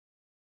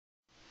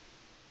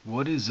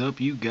What is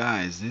up, you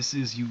guys? This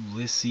is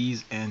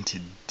Ulysses, and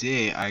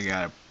today I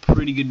got a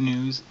pretty good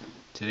news.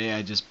 Today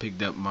I just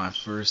picked up my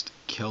first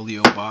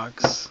Keldeo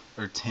box,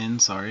 or 10,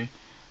 sorry.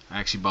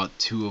 I actually bought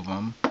 2 of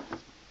them.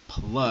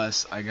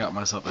 Plus, I got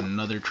myself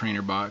another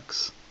trainer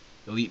box,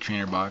 elite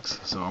trainer box.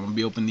 So I'm gonna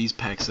be opening these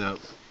packs up.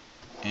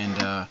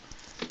 And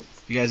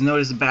if you guys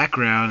notice the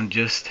background,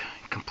 just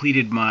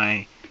completed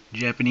my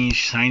Japanese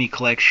shiny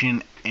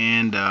collection,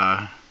 and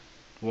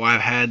well,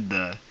 I've had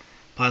the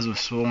Plasma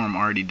Storm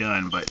already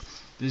done, but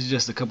this is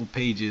just a couple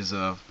pages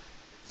of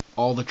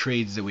all the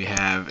trades that we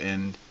have.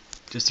 And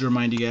just to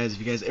remind you guys, if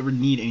you guys ever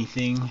need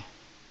anything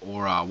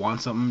or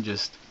want something,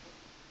 just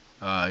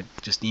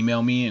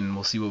email me and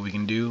we'll see what we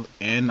can do.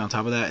 And on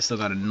top of that, I still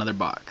got another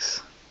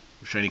box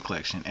of shiny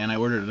collection, and I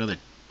ordered another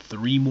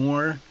 3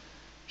 more.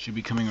 Should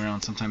be coming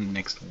around sometime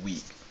next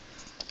week.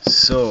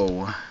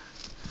 So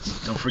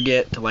don't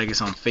forget to like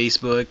us on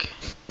Facebook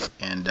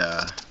and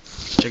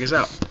check us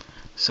out.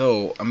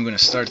 So I'm going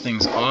to start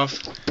things off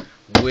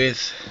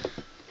with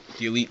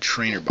the Elite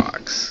Trainer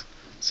box.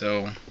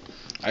 So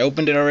I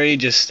opened it already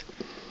just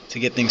to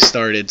get things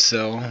started,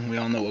 so we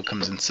all know what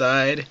comes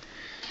inside.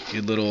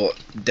 Your little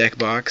deck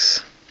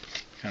box,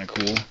 kind of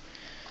cool.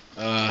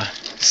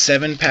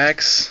 7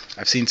 packs.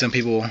 I've seen some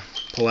people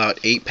pull out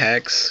 8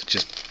 packs,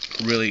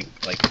 just really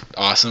like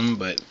awesome,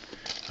 but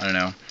I don't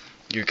know.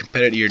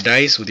 Your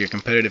dice with your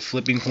competitive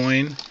flipping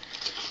coin,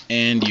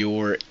 and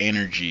your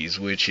energies,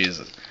 which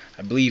is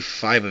I believe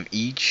 5 of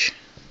each,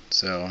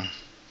 so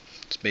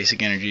it's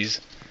basic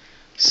energies.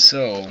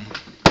 So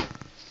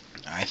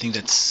I think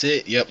that's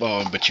it. Yep.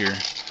 Oh, but your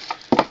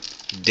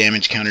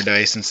damage counter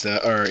dice and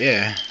stuff, or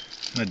yeah,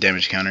 not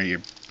damage counter,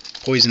 your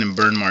poison and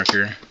burn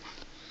marker.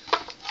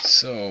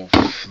 So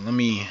let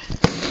me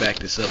back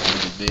this up a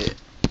little bit.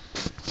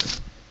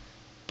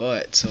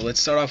 But so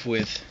let's start off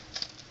with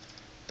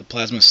the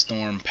Plasma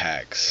Storm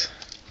packs,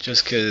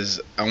 just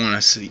because I want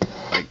to see,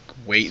 like,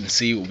 wait and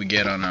see what we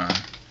get on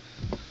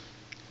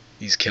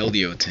these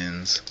Keldeo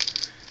tins.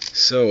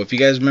 So if you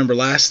guys remember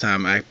last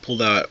time, I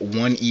pulled out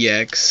 1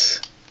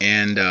 EX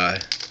and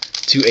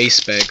 2 A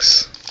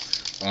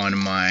specs on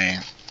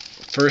my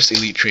first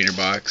Elite Trainer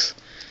box.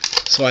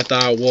 So I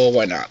thought, well,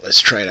 why not?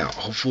 Let's try it out.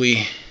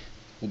 Hopefully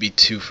we'll be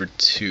 2 for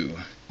 2. So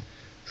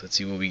let's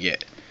see what we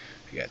get.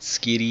 We got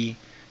Skitty,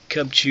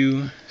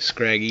 Cubchoo,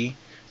 Scraggy,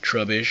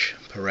 Trubbish,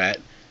 Parat,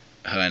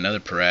 another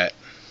Parat,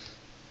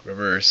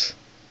 reverse.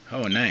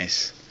 Oh,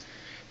 nice.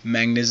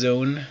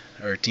 Magnezone,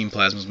 or Team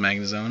Plasma's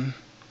Magnezone.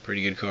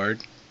 Pretty good card.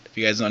 If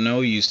you guys don't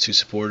know, use 2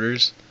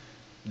 supporters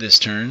this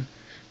turn.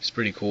 It's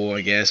pretty cool,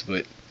 I guess,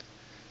 but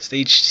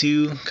stage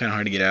 2, kind of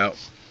hard to get out.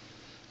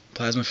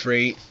 Plasma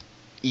Freight,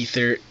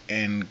 Ether,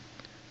 and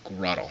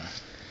Grottle.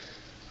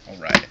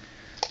 Alright.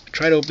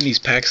 Try to open these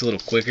packs a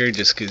little quicker,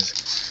 just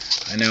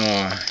because I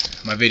know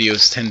my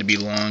videos tend to be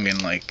long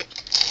and like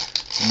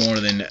more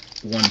than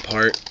one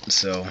part,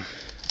 so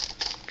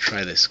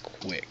try this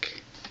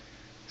quick.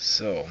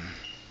 So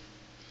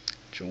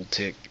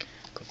Joltik,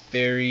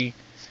 Clefairy,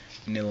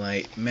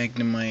 Nilite,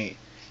 Magnemite,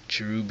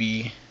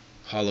 Cherubi,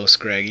 Hollow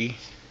Scraggy,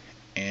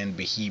 and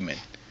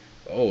Behemoth.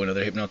 Oh,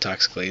 another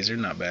Hypnotoxic Laser,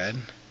 not bad.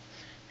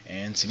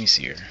 And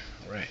Simisear.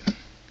 Alright.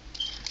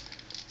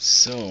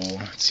 So,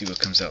 let's see what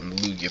comes out in the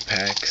Lugia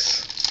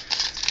packs.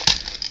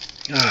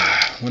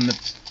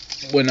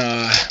 When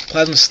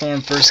Plasma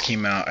Storm first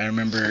came out, I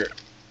remember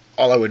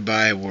all I would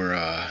buy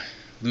were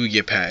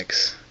Lugia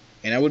packs.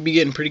 And I would be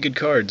getting pretty good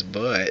cards,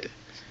 but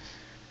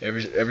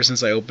ever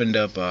since I opened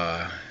up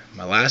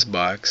my last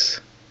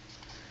box,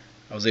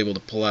 I was able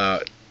to pull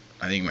out,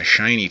 I think, my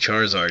shiny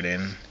Charizard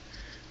in,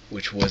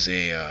 which was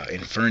a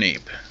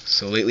Infernape.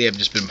 So lately I've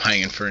just been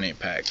buying Infernape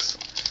packs.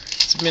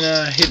 It's been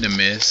a hit and a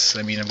miss.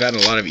 I mean, I've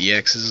gotten a lot of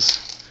EXs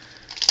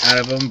out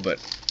of them, but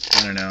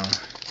I don't know.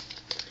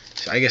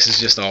 I guess it's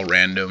just all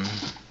random.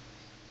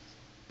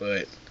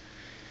 But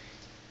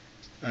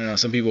I don't know,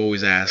 some people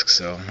always ask,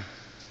 so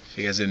if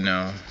you guys didn't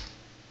know.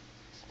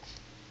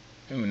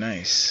 Ooh,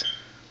 nice.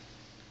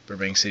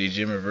 Burbank City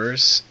Gym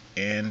reverse,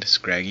 and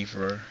Scraggy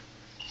for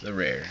the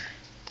rare.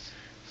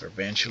 For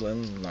Bantula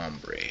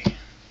Lombre.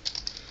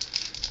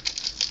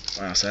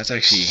 Wow, so that's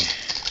actually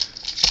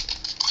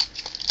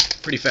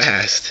pretty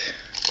fast.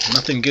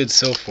 Nothing good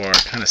so far.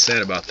 Kind of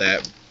sad about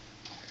that.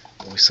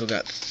 But we still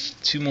got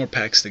 2 more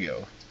packs to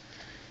go.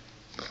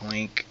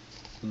 Clank,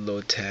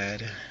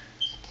 Lotad.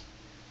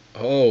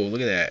 Oh,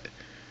 look at that.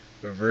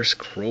 Reverse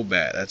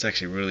Crobat. That's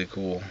actually really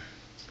cool.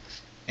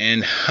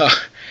 And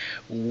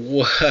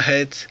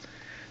what?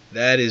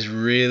 That is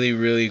really,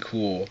 really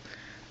cool.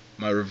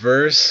 My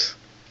reverse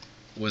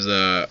was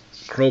a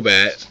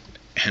Crobat,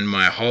 and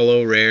my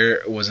hollow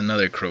rare was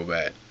another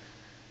Crobat.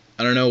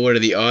 I don't know what are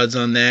the odds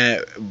on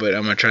that, but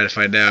I'm gonna try to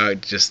find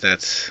out. Just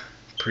that's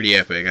pretty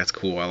epic. That's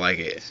cool. I like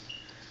it.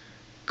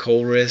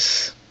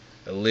 Colress,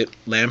 a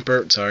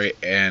Lampert, sorry,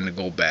 and a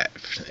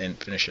Golbat, and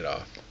finish it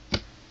off.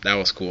 That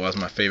was cool. That was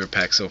my favorite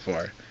pack so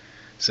far.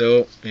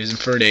 So here's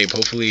Infernape.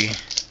 Hopefully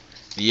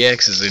the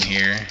EX is in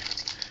here,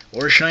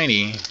 or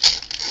shiny.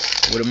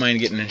 Wouldn't mind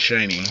getting a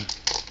shiny.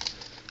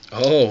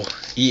 Oh,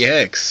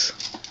 EX.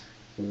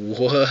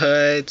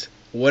 What?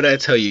 What'd I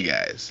tell you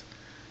guys?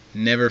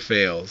 Never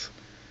fails.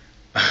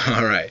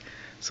 Alright,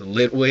 so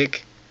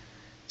Litwick,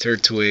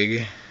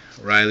 Turtwig,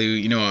 Riley,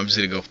 you know what, I'm just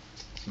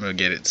gonna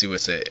get it, see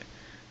what's it.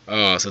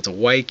 Oh, so it's a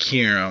white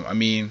Kyurem. I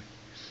mean,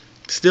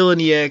 still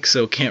an EX,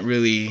 so can't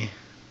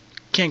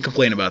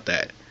complain about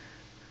that.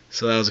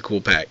 So that was a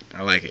cool pack.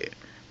 I like it.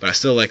 But I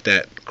still like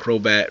that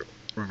Crobat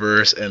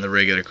reverse and the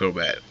regular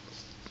Crobat.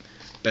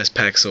 Best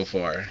pack so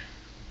far.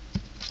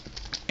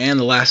 And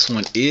the last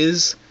one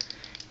is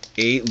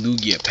a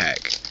Lugia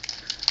pack.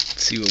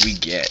 Let's see what we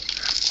get.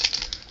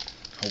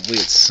 Hopefully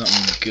it's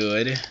something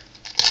good.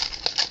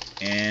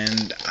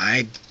 And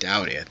I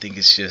doubt it. I think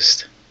it's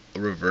just a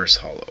reverse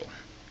holo.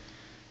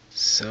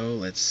 So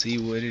let's see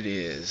what it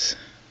is.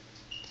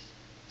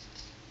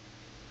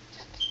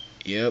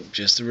 Yep,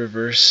 just a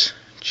reverse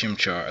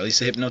Chimchar. At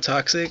least a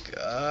Hypnotoxic?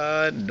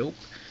 Nope.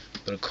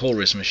 But a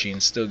Colress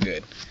machine, still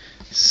good.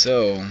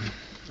 So, I'm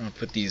going to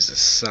put these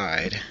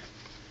aside.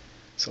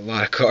 It's a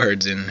lot of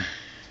cards in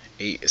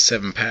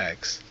 7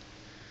 packs.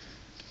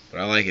 But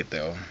I like it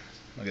though.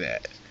 Look at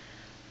that.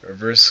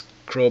 Reverse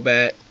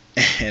Crobat,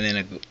 and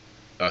then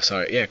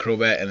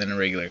Crobat, and then a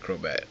regular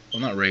Crobat.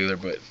 Well, not regular,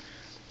 but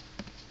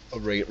a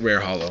rare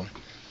holo.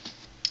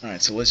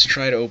 Alright, so let's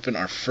try to open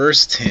our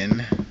first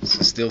tin.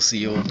 It's still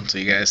sealed, so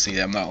you guys see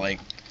that I'm not like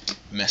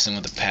messing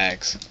with the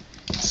packs.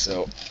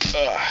 So,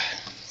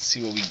 let's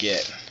see what we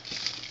get.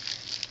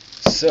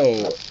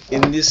 So,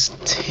 in this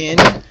tin,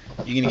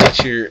 you're gonna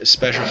get your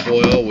special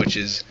foil, which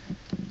is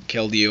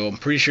Keldeo. I'm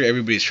pretty sure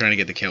everybody's trying to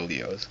get the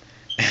Keldeos.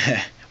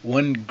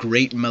 One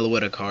great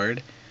Meloetta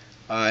card,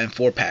 and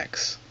 4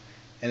 packs.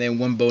 And then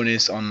 1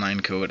 bonus online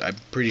code. I'm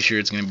pretty sure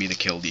it's gonna be the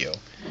Keldeo.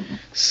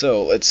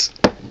 So, let's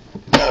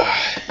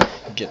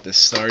get this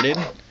started.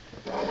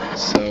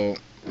 So,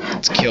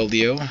 it's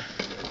Keldeo.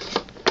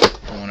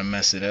 Don't want to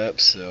mess it up,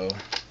 so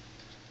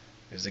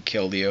there's the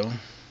Keldeo.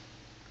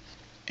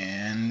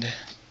 And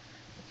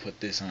I'll put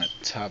this on a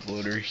top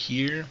loader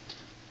here.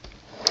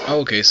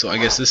 Okay, so I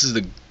guess this is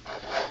the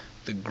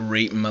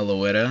Great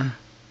Meloetta.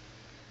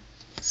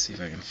 Let's see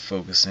if I can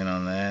focus in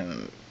on that.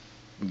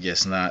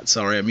 Guess not.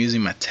 Sorry, I'm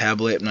using my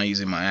tablet. I'm not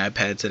using my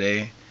iPad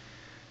today.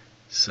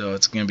 So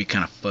it's going to be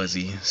kind of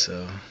fuzzy.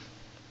 So,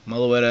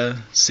 Meloetta,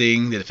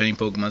 Sing, the defending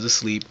Pokemon's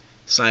asleep.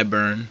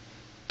 Cyburn,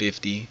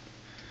 50.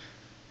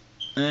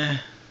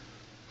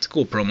 It's a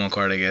cool promo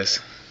card, I guess.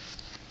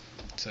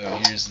 So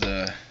here's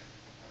the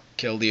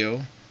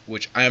Keldeo,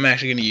 which I'm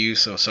actually going to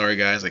use. So sorry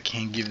guys, I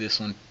can't give this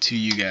one to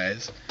you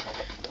guys.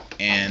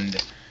 And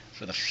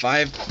for the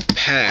 5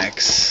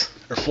 packs,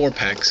 or 4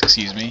 packs,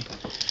 excuse me,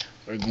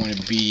 are going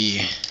to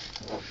be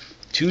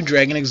 2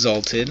 Dragon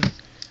Exalted,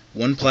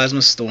 1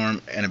 Plasma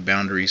Storm, and a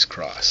Boundaries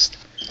Crossed.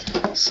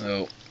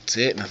 So that's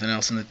it, nothing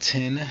else in the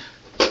tin.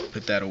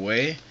 Put that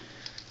away.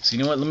 So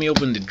you know what, let me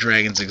open the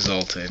Dragons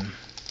Exalted.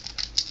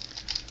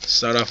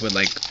 Start off with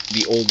like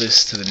the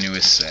oldest to the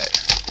newest set.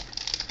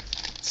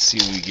 Let's see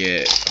what we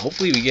get.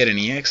 Hopefully we get an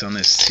EX on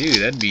this too.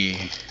 That'd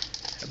be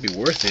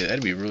worth it.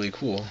 That'd be really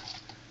cool.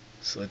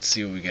 So let's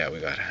see what we got.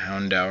 We got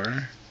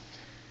Houndour,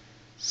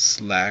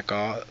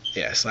 Slackoth,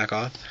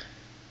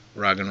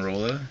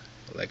 Roggenrola,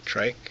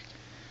 Electrike,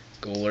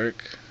 Golurk,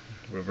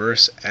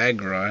 Reverse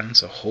Aggron.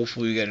 So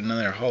hopefully we get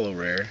another holo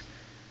rare.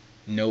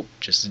 Nope,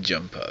 just a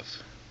Jump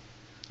Puff.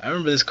 I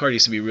remember this card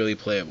used to be really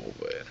playable,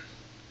 but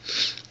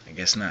I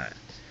guess not.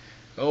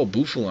 Oh,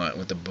 Bouffalant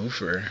with the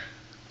Boofer.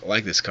 I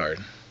like this card.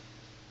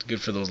 It's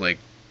good for those like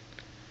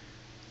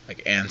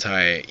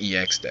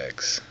anti-EX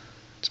decks.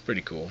 It's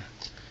pretty cool.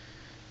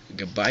 A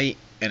Gabite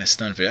and a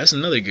Stunfisk. That's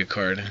another good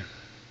card.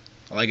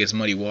 I like its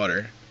Muddy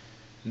Water.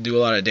 Do a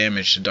lot of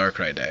damage to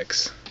Darkrai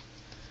decks.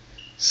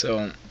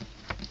 So,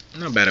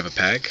 not bad of a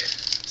pack.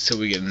 So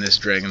we get in this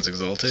Dragon's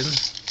Exalted.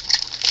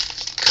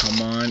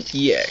 Come on,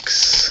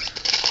 EX.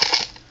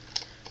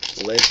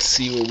 Let's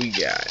see what we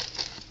got.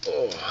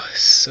 Oh,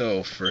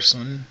 so first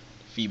one,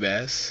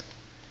 Feebas,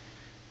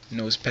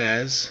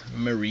 Nosepass,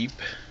 Mareep,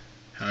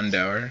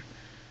 Houndour,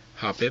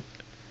 Hoppip,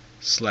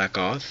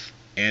 Slackoth,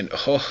 and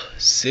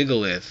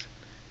Sigalith.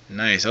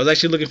 Nice. I was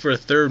actually looking for a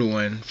third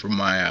one for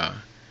my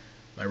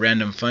my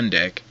random fun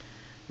deck,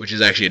 which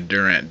is actually a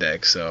Durant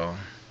deck. So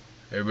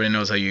everybody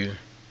knows how you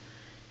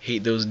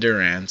hate those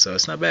Durant. So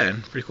it's not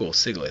bad. Pretty cool.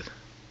 Sigalith.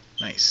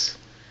 Nice.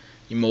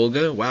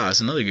 Emolga. Wow,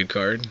 that's another good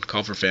card.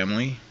 Call for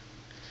Family.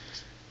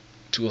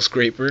 Tool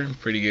Scraper,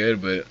 pretty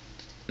good, but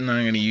I'm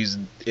not going to use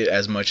it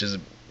as much as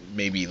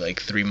maybe like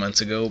 3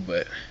 months ago,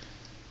 but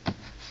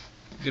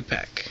good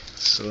pack.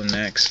 So the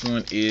next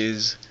one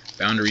is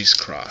Boundaries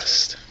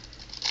Crossed.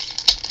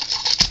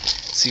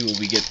 Let's see what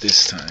we get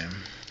this time.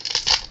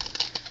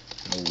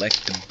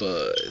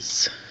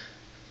 Electabuzz.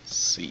 Let's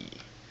see.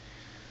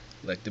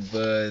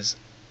 Electabuzz,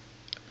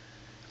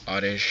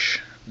 Oddish,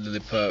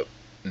 Lillipup,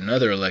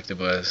 another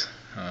Electabuzz,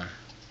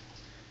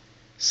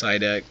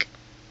 Psyduck,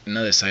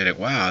 another Psyduck.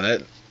 Wow,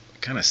 that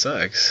kind of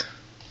sucks.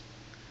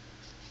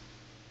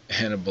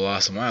 And a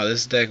Blossom. Wow,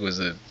 this deck was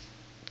a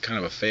kind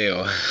of a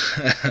fail.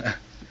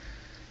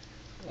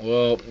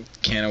 Well,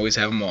 can't always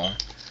have them all.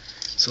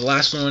 So the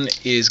last one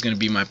is going to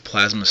be my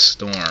Plasma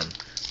Storm.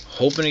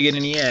 Hoping to get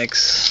an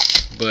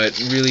EX, but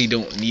really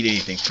don't need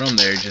anything from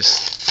there.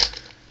 Just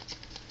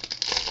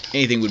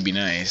anything would be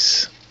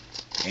nice.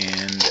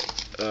 And,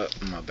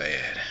 my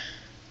bad.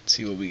 Let's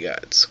see what we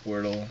got.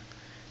 Squirtle,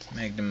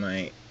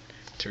 Magnemite,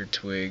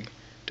 Turtwig,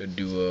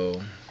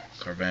 Doduo,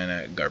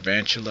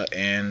 Garvantula,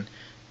 and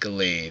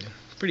Gallade.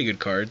 Pretty good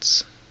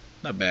cards.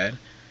 Not bad.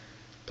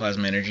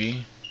 Plasma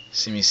Energy,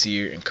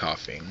 Simisear, and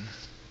Coughing.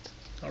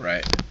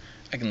 Alright,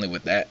 I can live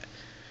with that.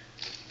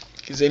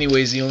 Because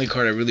anyways, the only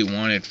card I really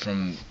wanted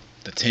from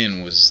the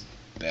tin was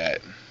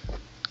that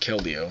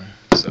Keldeo.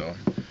 So,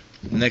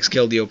 next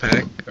Keldeo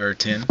pack, or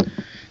tin.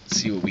 Let's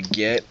see what we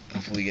get.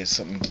 Hopefully get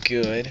something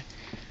good.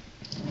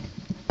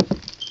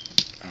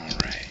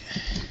 Alright.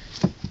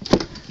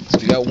 So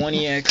we got one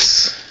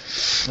EX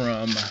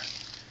from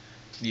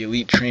the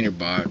Elite Trainer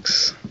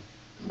box.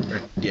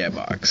 Or, yeah,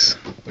 box.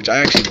 Which I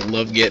actually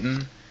love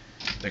getting.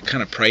 They're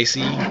kind of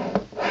pricey.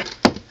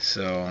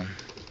 So,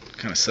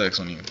 kind of sucks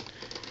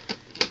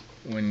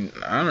when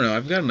I don't know,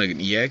 I've gotten like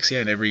an EX,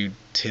 yeah, in every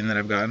tin that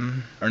I've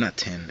gotten, or not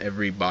tin,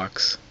 every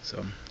box.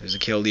 So there's a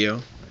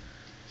Keldeo,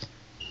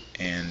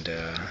 and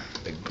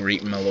the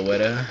Great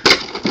Meloetta.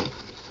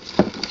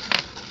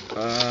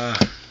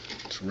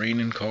 It's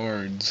raining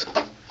cards.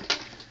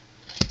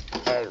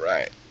 All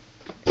right,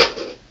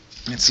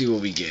 let's see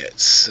what we get.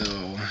 So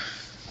I'm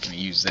gonna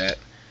use that,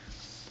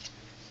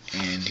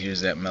 and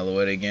here's that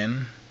Meloetta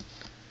again.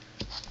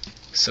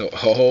 So,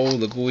 oh,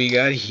 look what we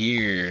got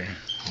here.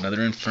 Another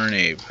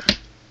Infernape.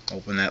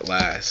 Open that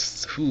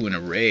last. Ooh, an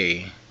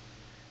array.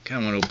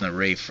 Kinda want to open the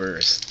array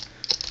first.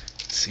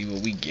 Let's see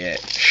what we get.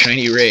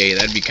 Shiny Ray,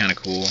 that'd be kinda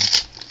cool.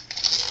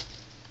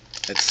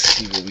 Let's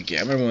see what we get.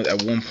 I remember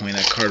at one point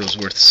that card was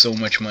worth so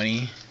much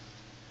money.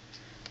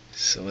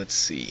 So let's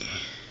see.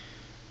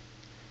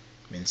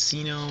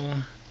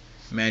 Mincino,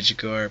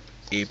 Magikarp,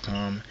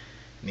 Apom,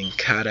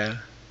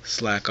 Nincada,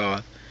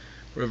 Slackoth,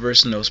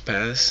 Reverse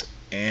Nosepass,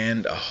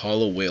 and a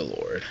Hollow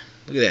Wailord.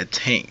 Look at that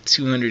tank,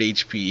 200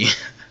 HP.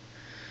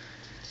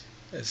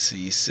 Let's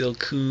see,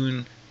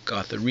 Silcoon,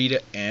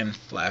 Gothorita, and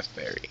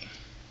Flafberry.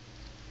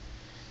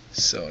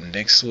 So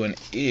next one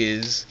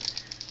is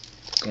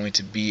going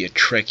to be a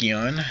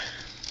Trekion,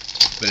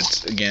 but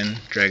it's again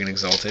Dragon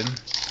Exalted.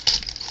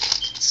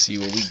 Let's see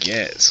what we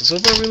get. So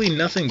far really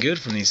nothing good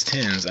from these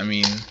tins. I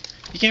mean,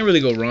 you can't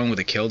really go wrong with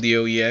a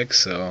Keldeo EX,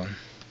 so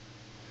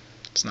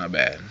it's not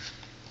bad.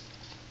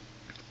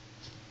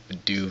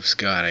 Bidoofs,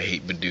 God, I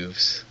hate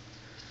Bidoofs.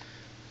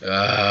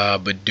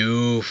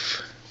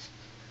 Bidoof.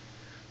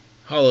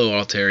 Hollow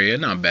Altaria,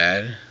 not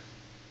bad.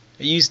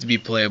 It used to be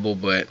playable,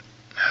 but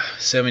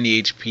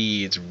 70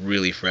 HP, it's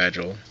really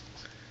fragile.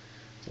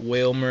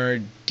 Wailmer,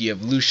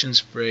 De-Evolution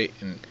Spray,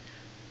 and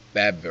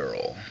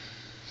Babbarrel.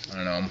 I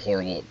don't know, I'm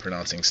horrible at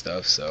pronouncing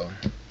stuff, so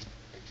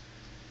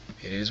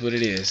it is what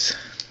it is.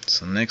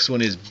 So next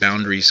one is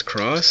Boundaries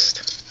Crossed.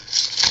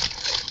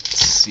 Let's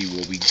see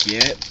what we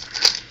get.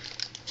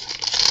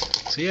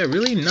 So yeah,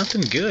 really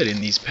nothing good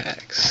in these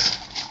packs.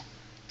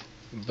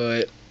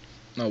 But,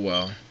 oh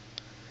well.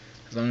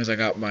 As long as I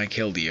got my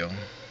Keldeo.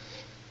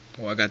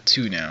 Well, I got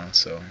two now,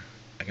 so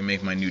I can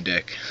make my new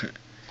deck.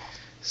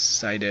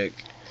 Psyduck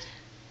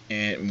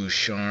and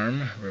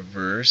Musharm,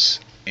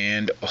 reverse.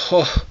 And,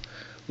 oh,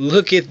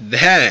 look at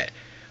that.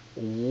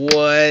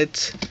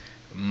 What?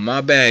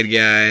 My bad,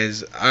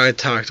 guys. I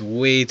talked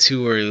way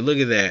too early. Look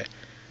at that.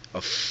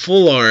 A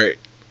full art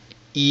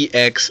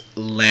EX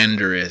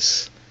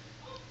Landorus.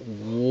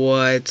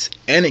 What?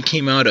 And it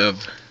came out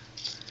of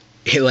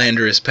a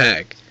Landorus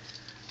pack.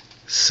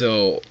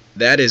 So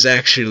that is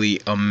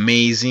actually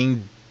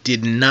amazing.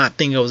 Did not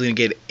think I was gonna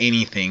get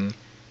anything,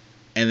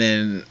 and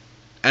then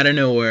out of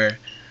nowhere,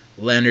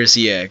 Landorus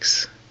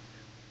EX.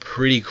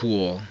 Pretty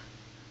cool.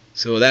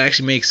 So that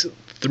actually makes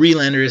 3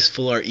 Landorus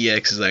full art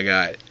EXs I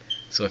got.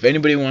 So if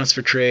anybody wants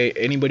to trade,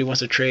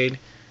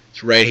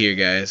 it's right here,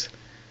 guys.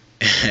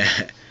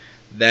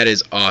 That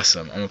is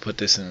awesome. I'm gonna put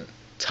this in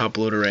top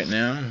loader right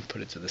now.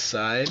 Put it to the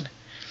side.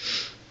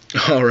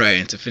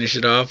 Alright, to finish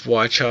it off,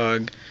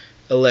 Watchog,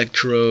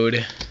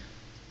 Electrode,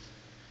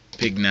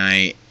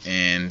 Pignite,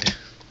 and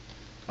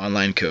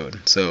online code.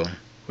 So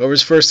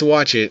whoever's first to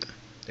watch it,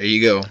 there you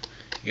go.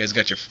 You guys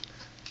got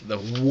the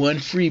one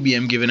freebie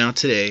I'm giving out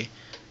today.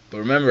 But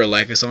remember,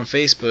 like us on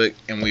Facebook,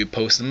 and we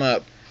post them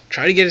up.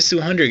 Try to get us to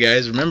 100,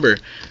 guys. Remember,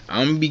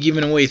 I'm gonna be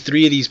giving away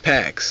 3 of these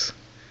packs.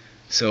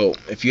 So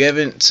if you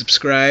haven't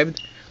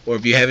subscribed, or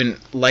if you haven't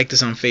liked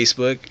us on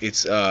Facebook,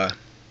 it's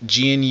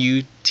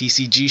GNU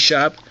TCG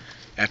Shop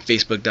at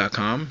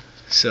Facebook.com.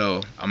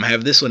 So I'm gonna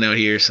have this one out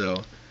here.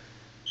 So,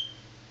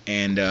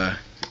 and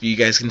you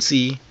guys can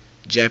see,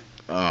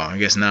 I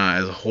guess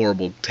not. It's a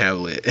horrible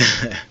tablet,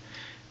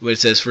 but it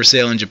says for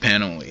sale in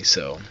Japan only.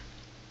 So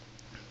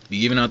be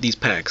giving out these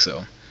packs.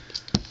 So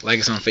like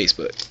us on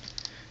Facebook.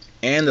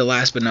 And the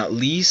last but not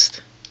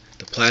least,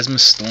 the Plasma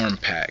Storm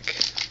pack.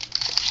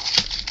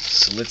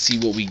 So let's see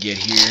what we get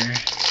here.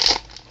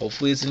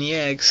 Hopefully it's an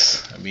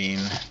EX. I mean,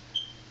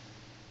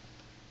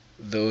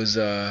 those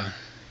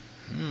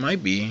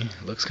might be.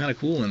 Looks kind of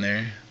cool in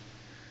there.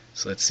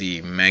 So let's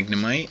see,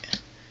 Magnemite,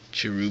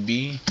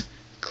 Cherubi,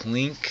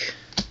 Clink,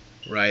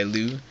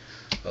 Railu,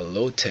 a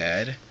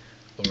Lotad,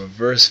 a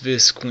Reverse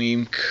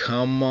Visqueen,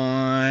 come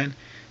on,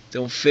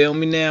 don't fail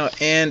me now,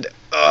 and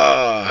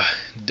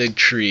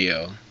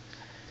Dugtrio,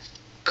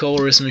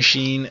 Colress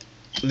Machine,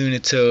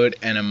 Lunatoad,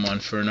 and a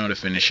Monferno to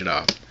finish it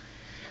off.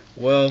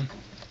 Well,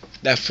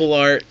 that full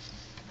art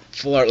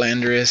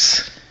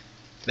Landorus,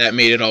 that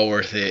made it all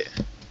worth it,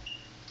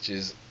 which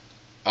is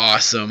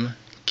awesome.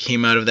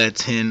 Came out of that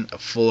tin, a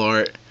full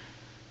art.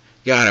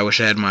 God, I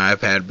wish I had my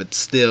iPad, but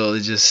still,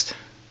 it just,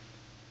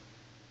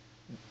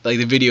 like,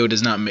 the video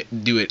does not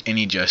do it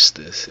any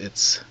justice.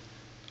 It's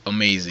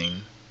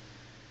amazing.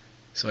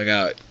 So I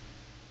got,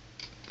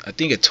 I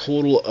think, a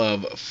total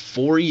of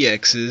 4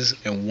 EXs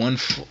and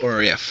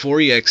 4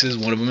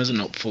 EXs. One of them is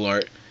a full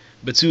art,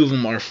 but 2 of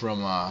them are from,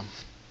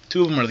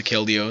 2 of them are the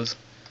Keldeos.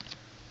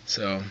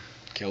 So,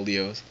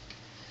 Keldeos.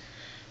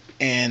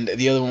 And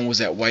the other one was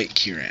that white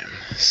Kyurem.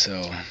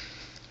 So,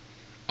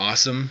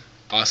 awesome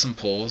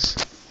pulls.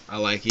 I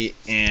like it.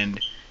 And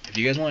if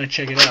you guys want to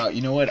check it out,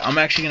 you know what? I'm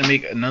actually going to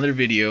make another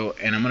video,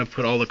 and I'm going to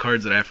put all the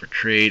cards that I have for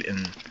trade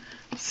and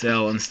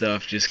sell and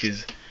stuff, just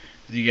because,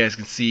 as you guys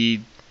can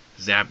see,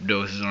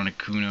 Zapdos is on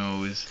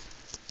Akunos,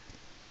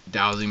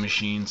 Dowsing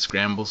Machine,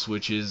 Scramble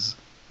Switches.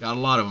 Got a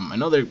lot of them. I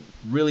know they're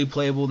really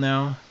playable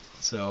now,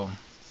 so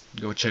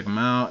go check them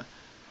out.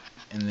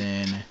 And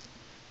then,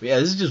 yeah,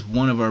 this is just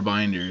one of our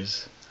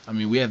binders. I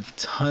mean, we have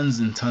tons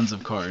and tons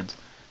of cards.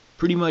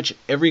 Pretty much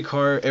every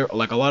card,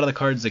 like a lot of the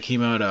cards that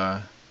came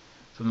out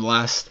from the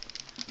last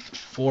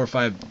 4 or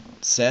 5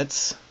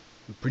 sets,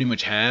 we pretty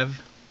much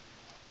have.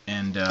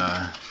 And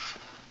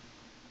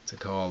what's it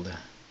called?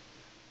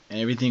 And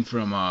everything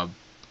from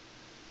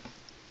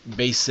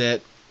base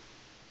set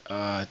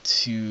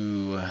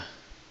to,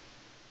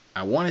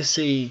 I want to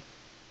say,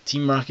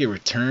 Team Rocket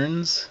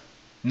Returns.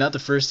 Not the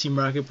first Team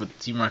Rocket, but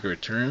Team Rocket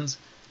Returns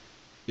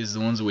is the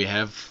ones that we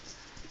have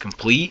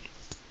complete.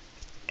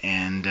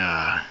 And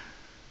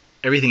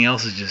everything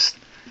else is just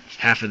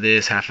half of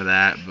this, half of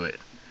that. But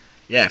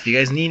yeah, if you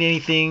guys need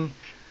anything,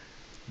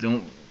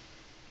 don't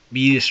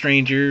be a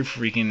stranger.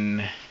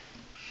 Freaking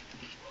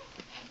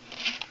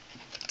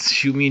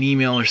shoot me an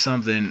email or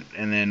something,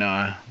 and then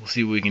we'll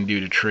see what we can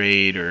do to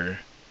trade or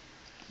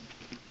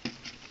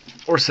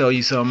sell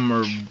you some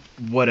or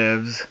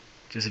whatevs.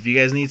 Just if you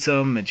guys need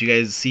some that you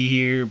guys see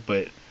here,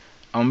 but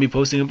I'm gonna be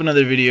posting up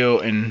another video,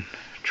 and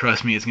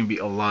trust me, it's gonna be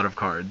a lot of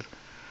cards.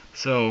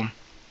 So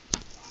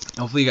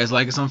hopefully you guys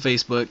like us on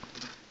Facebook.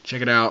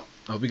 Check it out.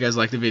 I hope you guys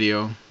like the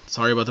video.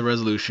 Sorry about the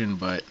resolution,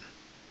 but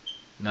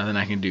nothing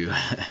I can do.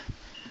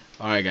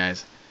 Alright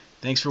guys,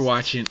 thanks for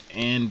watching,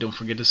 and don't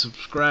forget to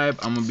subscribe.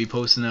 I'm gonna be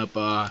posting up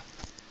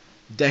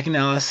deck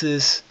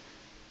analysis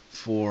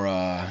for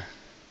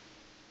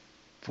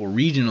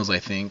regionals. I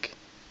think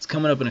it's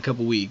coming up in a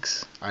couple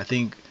weeks. I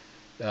think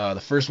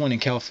the first one in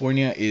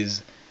California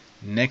is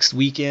next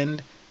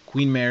weekend,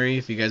 Queen Mary.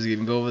 If you guys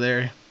can go over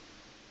there,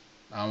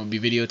 I'm gonna be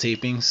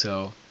videotaping,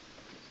 so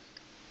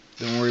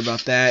don't worry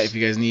about that. If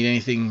you guys need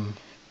anything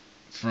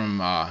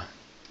from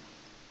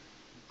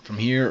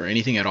here or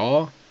anything at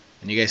all,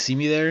 and you guys see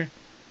me there,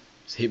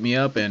 just hit me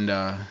up and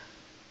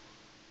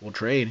we'll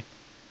trade.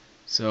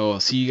 So I'll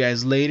see you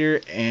guys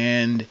later,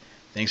 and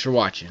thanks for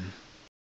watching.